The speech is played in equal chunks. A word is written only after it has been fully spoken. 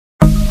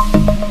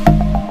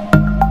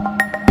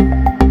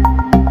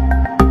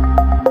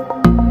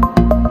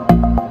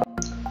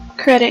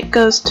Credit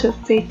goes to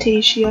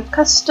Fantasia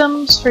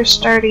Customs for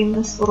starting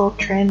this little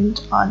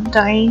trend on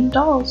dyeing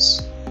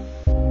dolls.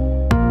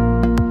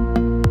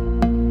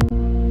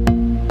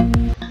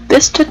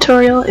 This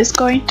tutorial is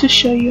going to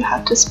show you how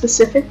to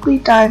specifically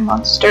dye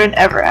Monster and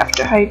Ever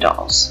After High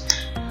dolls.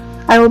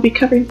 I will be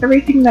covering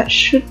everything that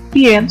should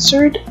be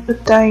answered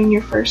with dyeing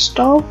your first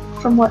doll,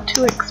 from what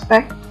to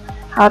expect,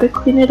 how to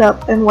clean it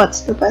up, and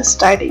what's the best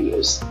dye to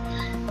use.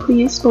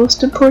 Please,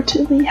 most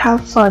importantly,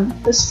 have fun.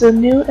 This is a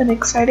new and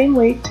exciting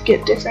way to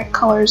get different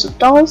colors of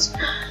dolls.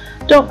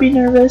 Don't be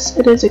nervous,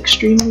 it is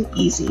extremely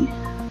easy.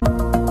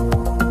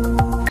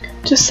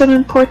 Just some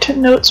important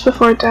notes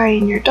before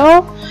dyeing your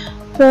doll.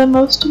 The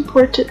most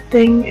important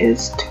thing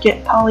is to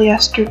get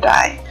polyester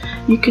dye.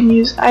 You can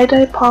use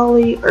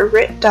iDyePoly or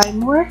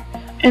Ritdyemore.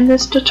 In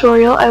this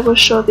tutorial, I will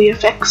show the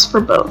effects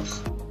for both.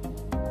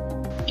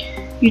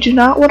 You do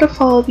not want to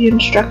follow the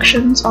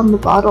instructions on the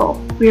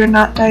bottle. We are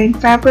not dyeing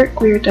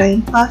fabric, we are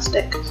dyeing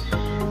plastic.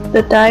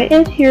 The dye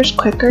adheres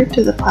quicker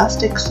to the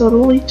plastic, so it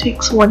only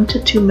takes 1 to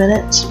 2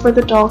 minutes for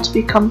the doll to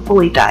become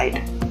fully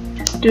dyed.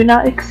 Do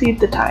not exceed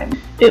the time.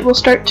 It will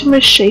start to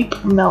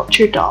misshape or melt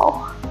your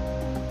doll.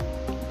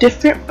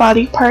 Different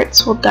body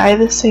parts will dye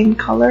the same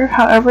color,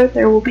 however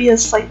there will be a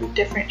slightly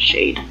different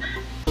shade.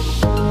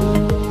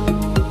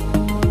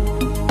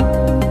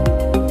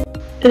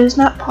 It is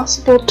not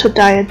possible to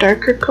dye a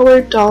darker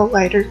colored doll a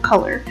lighter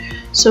color,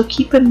 so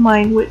keep in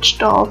mind which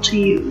doll to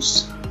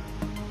use.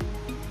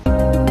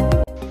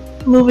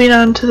 Moving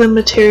on to the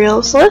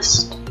materials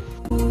list.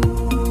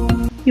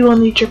 You will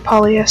need your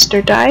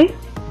polyester dye.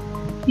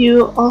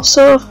 You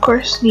also, of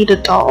course, need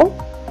a doll,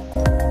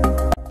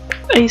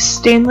 a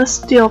stainless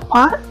steel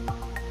pot,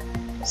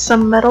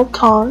 some metal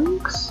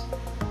tongs,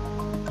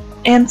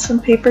 and some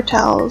paper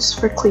towels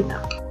for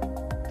cleanup.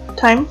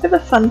 Time for the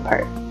fun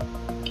part.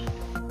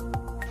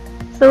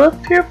 Fill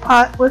up your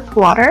pot with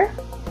water.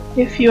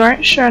 If you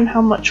aren't sure on how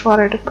much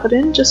water to put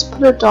in, just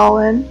put a doll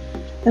in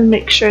and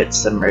make sure it's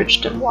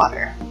submerged in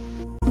water.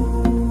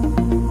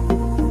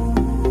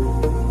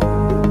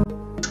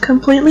 It's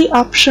completely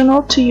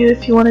optional to you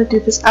if you want to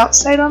do this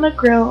outside on a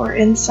grill or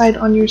inside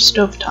on your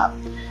stovetop.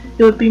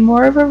 It would be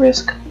more of a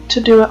risk to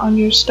do it on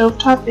your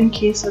stovetop in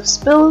case of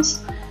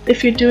spills.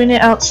 If you're doing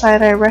it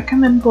outside, I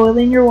recommend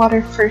boiling your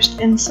water first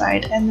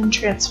inside and then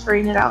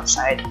transferring it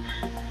outside.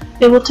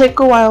 It will take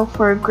a while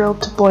for a grill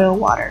to boil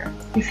water.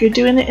 If you're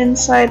doing it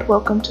inside,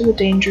 welcome to the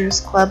Dangerous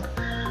Club.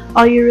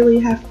 All you really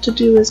have to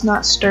do is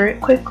not stir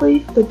it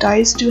quickly. The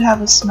dyes do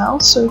have a smell,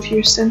 so if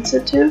you're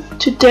sensitive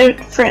to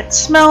different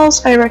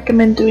smells, I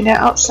recommend doing it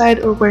outside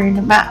or wearing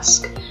a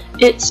mask.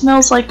 It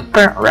smells like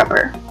burnt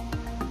rubber.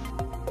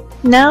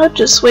 Now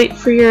just wait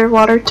for your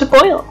water to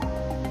boil.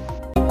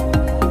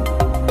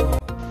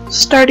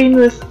 Starting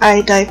with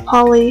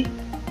iDyePoly,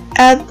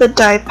 add the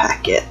dye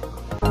packet.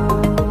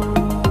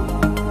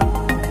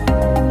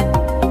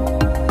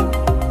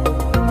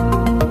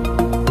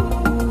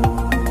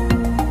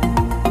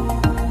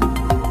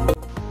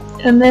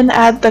 And then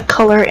add the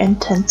color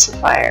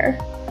intensifier.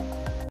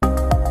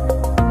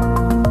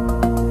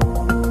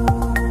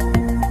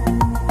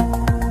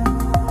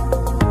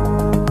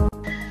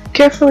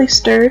 Carefully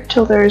stir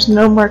till there is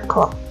no more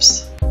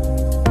clumps.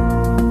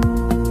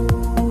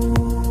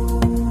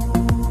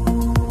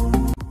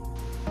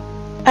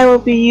 I will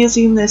be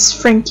using this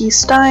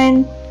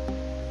Frankenstein.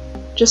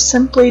 Just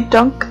simply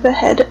dunk the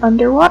head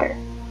underwater.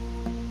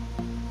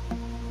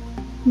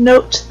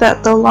 Note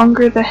that the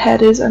longer the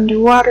head is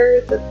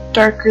underwater, the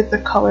darker the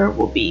color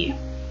will be.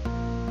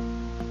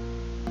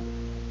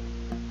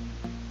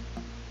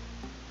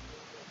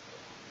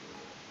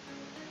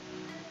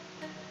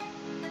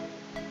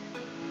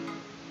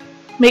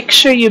 Make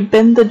sure you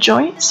bend the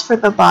joints for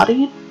the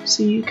body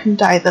so you can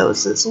dye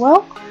those as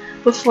well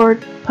before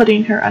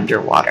putting her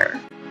underwater.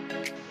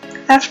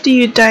 After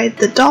you dyed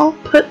the doll,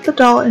 put the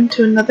doll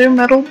into another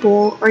metal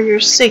bowl or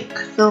your sink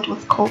filled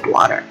with cold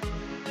water.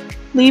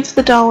 Leave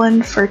the doll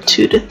in for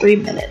 2 to 3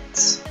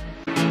 minutes.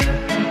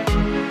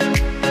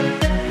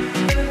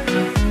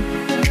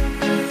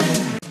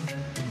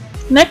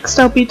 Next,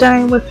 I'll be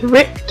dyeing with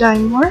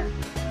Ritdyemore.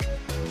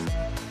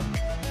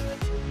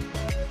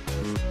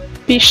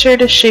 Be sure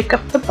to shake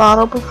up the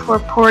bottle before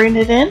pouring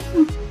it in.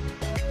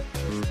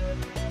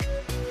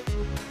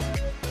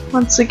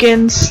 Once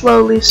again,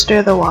 slowly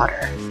stir the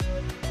water.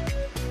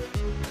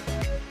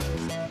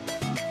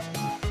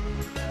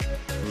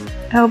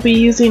 I'll be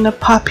using a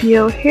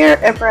Papio Hair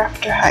Ever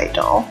After High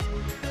doll.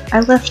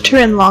 I left her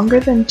in longer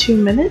than 2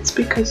 minutes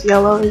because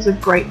yellow is a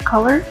bright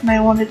color and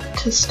I wanted it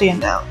to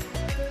stand out.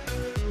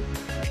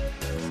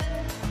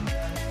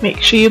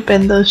 Make sure you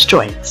bend those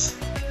joints.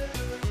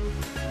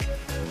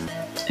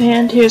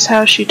 And here's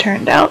how she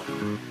turned out.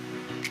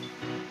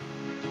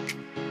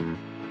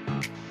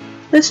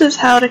 This is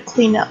how to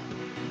clean up.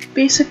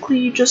 Basically,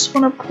 you just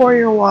want to pour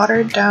your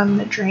water down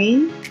the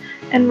drain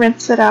and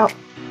rinse it out,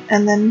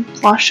 and then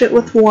wash it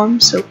with warm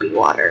soapy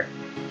water.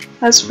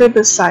 As for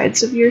the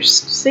sides of your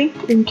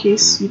sink, in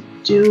case you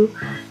do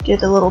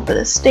get a little bit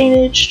of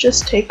stainage,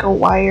 just take a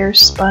wire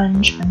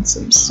sponge and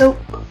some soap.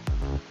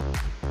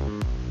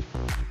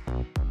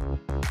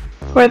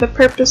 For the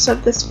purpose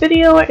of this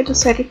video, I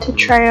decided to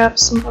try out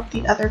some of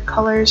the other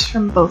colors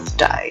from both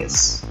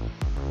dyes.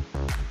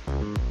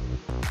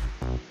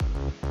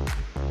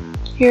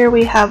 Here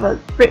we have a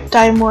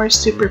Ritdyemore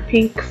Super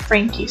Pink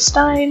Frankie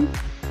Stein.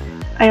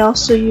 I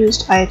also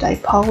used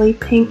iDyePoly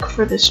Pink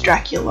for this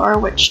Draculaur,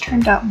 which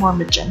turned out more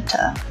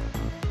magenta.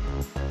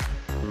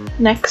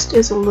 Next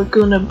is a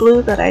Laguna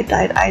Blue that I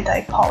dyed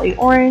iDyePoly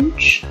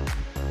Orange.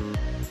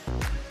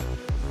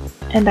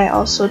 And I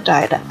also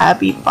dyed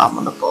Abbey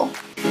Abominable.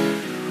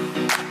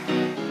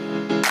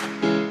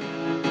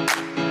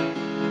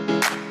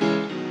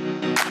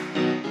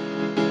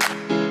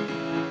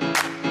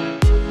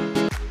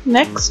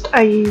 Next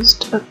I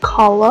used a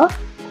Kala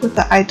with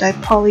the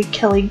iDyePoly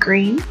Kelly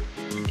Green.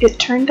 It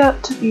turned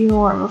out to be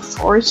more of a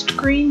forest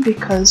green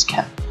because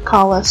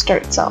Kala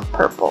starts out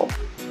purple.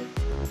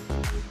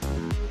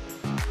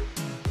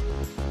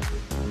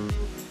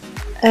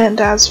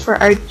 And as for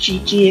our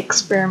GG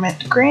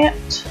Experiment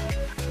Grant,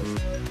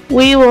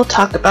 we will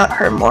talk about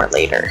her more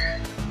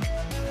later.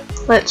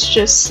 Let's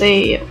just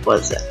say it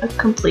was a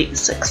complete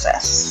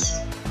success.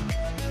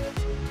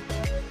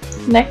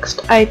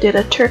 Next I did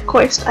a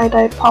turquoise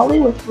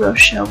iDyePoly with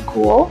Rochelle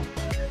Ghoul.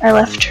 I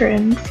left her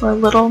in for a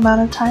little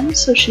amount of time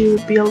so she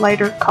would be a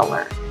lighter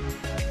color.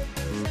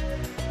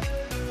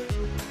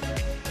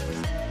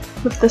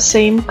 With the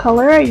same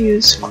color I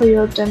used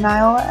Cleo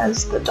Denial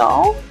as the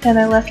doll, and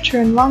I left her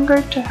in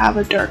longer to have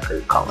a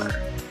darker color.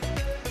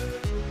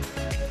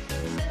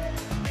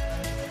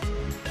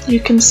 You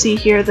can see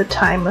here the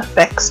time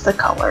affects the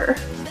color.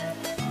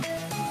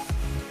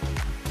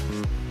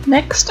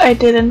 Next I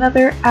did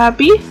another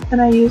Abbey, and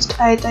I used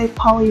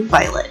iDyePoly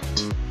Violet.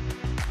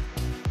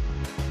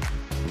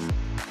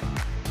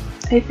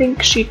 I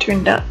think she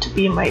turned out to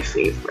be my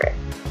favorite.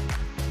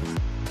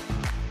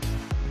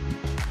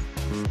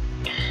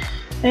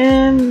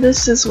 And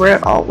this is where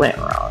it all went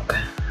wrong.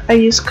 I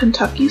used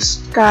Kentucky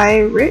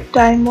Sky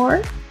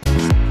Ritdyemore.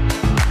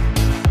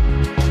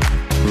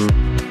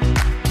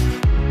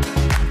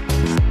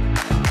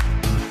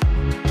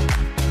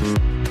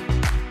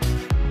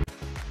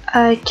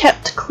 I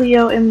kept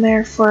Cleo in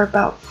there for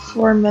about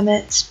 4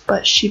 minutes,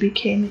 but she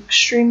became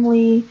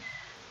extremely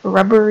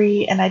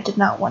rubbery and I did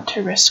not want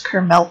to risk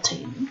her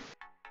melting.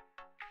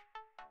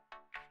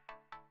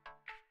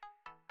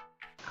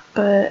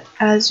 But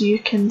as you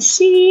can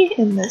see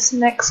in this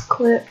next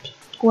clip,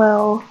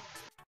 well,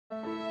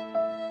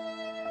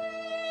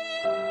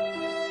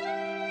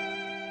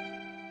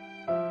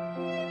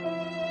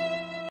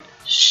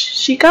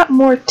 she got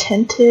more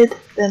tinted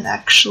than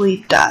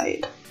actually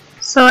dyed.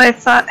 So I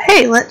thought,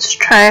 hey, let's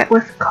try it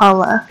with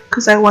Kala,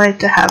 because I wanted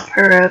to have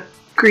her a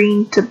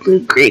green to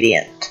blue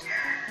gradient.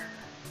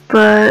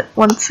 But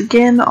once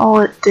again, all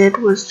it did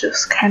was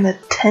just kind of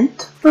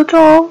tint the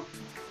doll.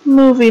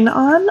 Moving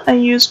on, I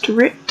used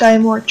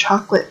Ritdyemore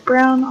Chocolate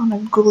Brown on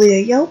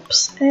Agulia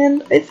Yelps,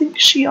 and I think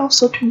she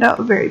also turned out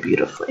very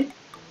beautifully.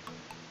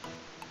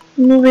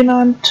 Moving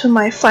on to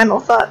my final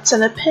thoughts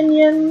and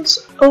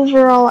opinions.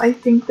 Overall, I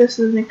think this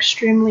is an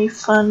extremely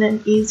fun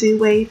and easy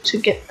way to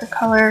get the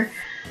color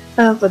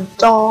of a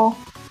doll.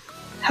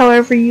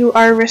 However, you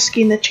are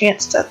risking the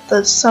chance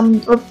that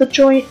some of the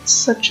joints,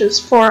 such as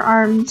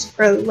forearms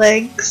or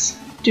legs,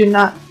 do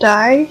not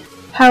dye.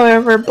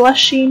 However,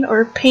 blushing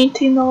or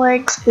painting the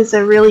legs is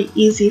a really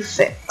easy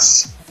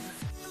fix.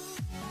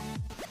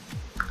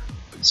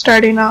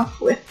 Starting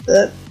off with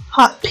the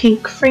hot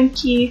pink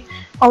Frankie,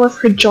 all of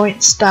her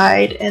joints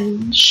dyed,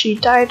 and she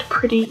dyed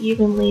pretty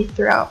evenly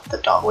throughout the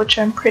doll, which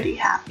I'm pretty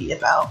happy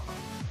about.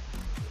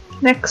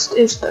 Next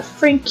is the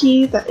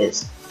Frankie that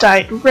is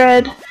dyed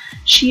red.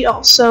 She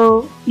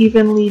also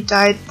evenly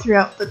dyed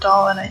throughout the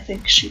doll, and I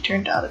think she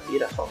turned out a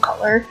beautiful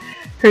color.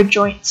 Her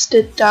joints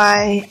did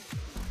dye.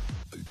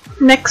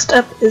 Next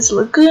up is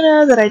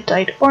Laguna that I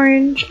dyed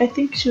orange. I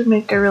think she would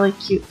make a really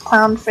cute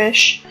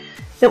clownfish.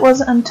 It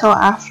wasn't until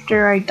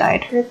after I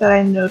dyed her that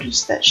I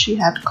noticed that she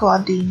had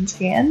Claudine's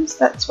hands.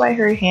 That's why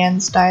her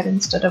hands dyed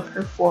instead of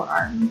her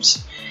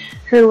forearms.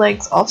 Her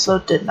legs also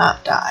did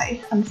not dye,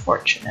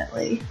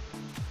 unfortunately.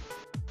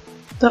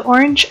 The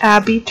orange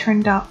Abbey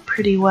turned out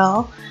pretty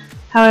well.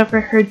 However,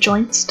 her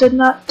joints did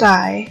not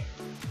dye,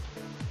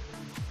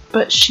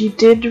 but she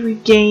did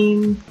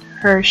regain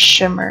her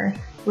shimmer,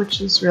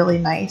 which is really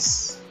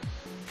nice.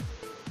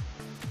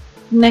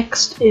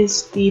 Next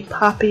is the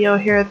Poppy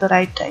O'Hare that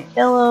I dyed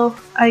yellow.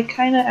 I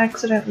kinda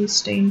accidentally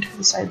stained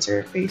the sides of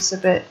her face a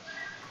bit.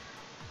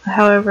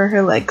 However,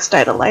 her legs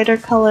dyed a lighter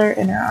color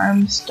and her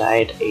arms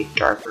dyed a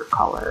darker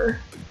color.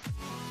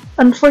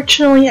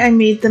 Unfortunately, I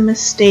made the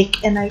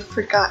mistake and I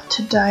forgot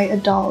to dye a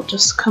doll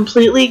just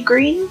completely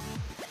green.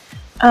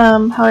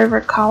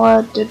 However,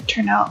 Kala did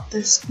turn out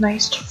this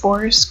nice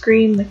forest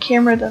green. The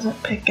camera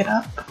doesn't pick it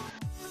up.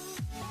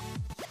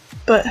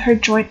 But her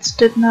joints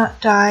did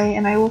not dye,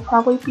 and I will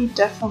probably be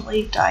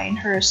definitely dyeing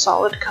her a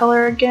solid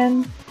color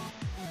again,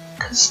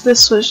 because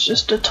this was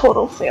just a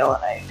total fail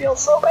and I feel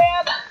so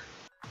bad.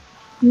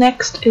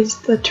 Next is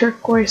the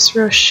turquoise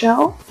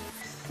Rochelle.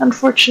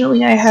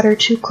 Unfortunately, I had her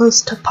too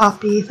close to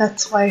Poppy,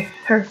 that's why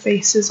her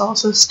face is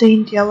also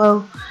stained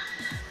yellow.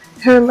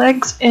 Her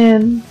legs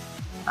and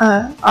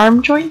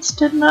arm joints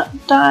did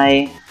not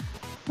dye,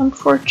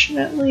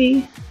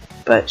 unfortunately,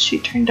 but she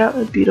turned out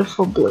a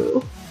beautiful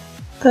blue.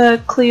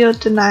 The Cleo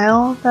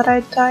Denial that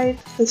I dyed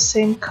the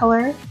same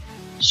color,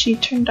 she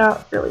turned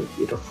out really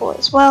beautiful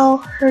as well.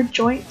 Her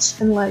joints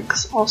and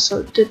legs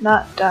also did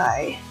not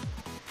dye.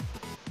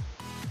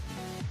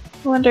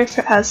 I wonder if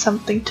it has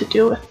something to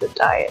do with the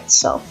dye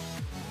itself.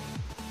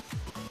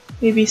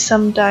 Maybe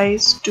some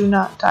dyes do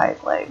not dye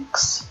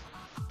legs.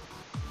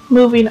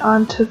 Moving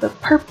on to the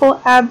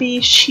purple Abby,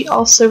 she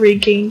also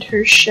regained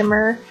her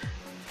shimmer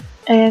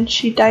and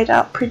she dyed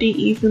out pretty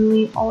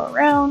evenly all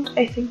around.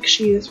 I think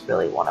she is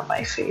really one of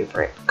my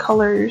favorite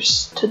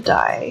colors to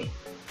dye.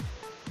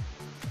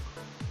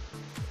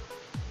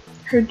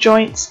 Her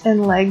joints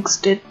and legs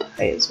did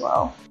dye as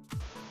well.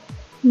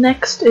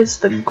 Next is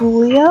the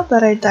Ghoulia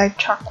that I dyed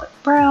chocolate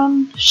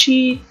brown.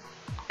 She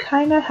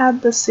kinda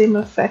had the same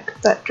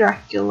effect that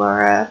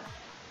Draculaura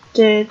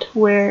did,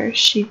 where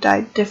she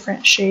dyed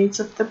different shades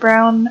of the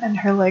brown and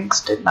her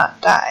legs did not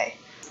dye.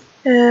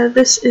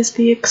 This is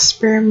the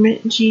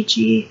Experiment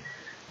Gigi.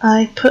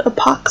 I put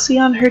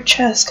epoxy on her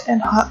chest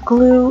and hot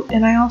glue,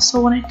 and I also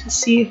wanted to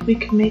see if we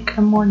could make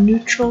a more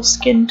neutral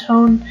skin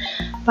tone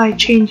by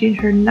changing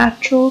her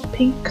natural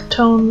pink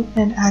tone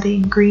and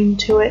adding green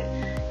to it.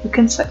 You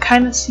can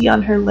kind of see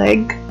on her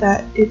leg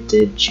that it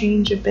did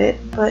change a bit,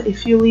 but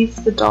if you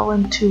leave the doll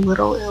in too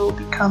little, it will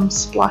become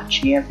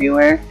splotchy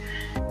everywhere.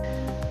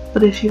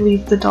 But if you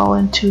leave the doll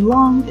in too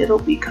long, it'll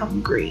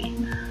become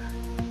green.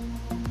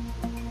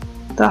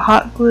 The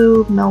hot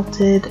glue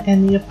melted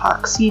and the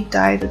epoxy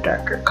dyed a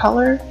darker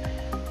color,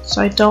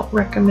 so I don't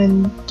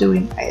recommend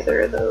doing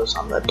either of those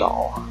on the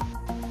doll.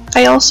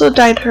 I also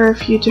dyed her a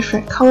few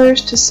different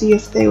colors to see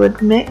if they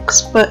would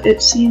mix, but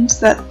it seems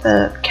that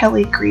the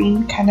Kelly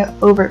green kind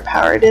of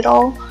overpowered it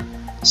all,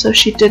 so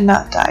she did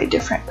not dye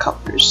different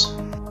colors.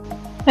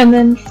 And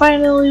then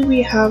finally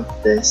we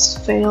have this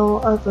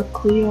veil of a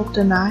Cleo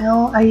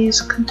Denial. I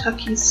used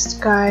Kentucky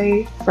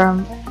Sky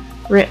from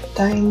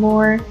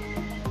Ritdyemore.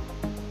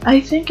 I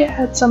think it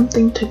had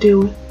something to do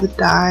with the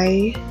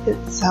dye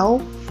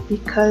itself,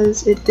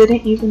 because it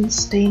didn't even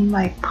stain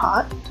my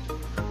pot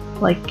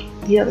like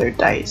the other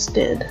dyes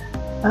did.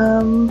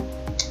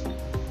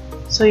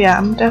 So yeah,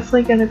 I'm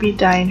definitely going to be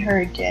dyeing her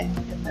again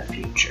in the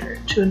future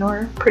to a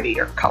more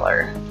prettier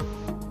color.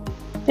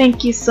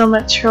 Thank you so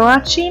much for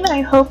watching.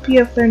 I hope you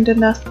have learned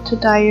enough to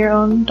dye your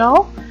own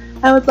doll.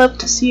 I would love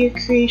to see your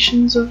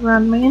creations over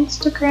on my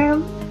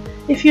Instagram.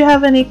 If you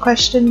have any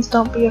questions,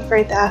 don't be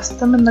afraid to ask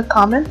them in the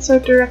comments or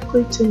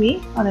directly to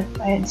me on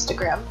my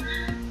Instagram.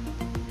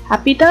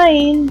 Happy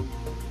dyeing!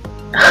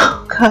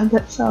 Oh god,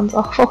 that sounds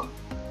awful.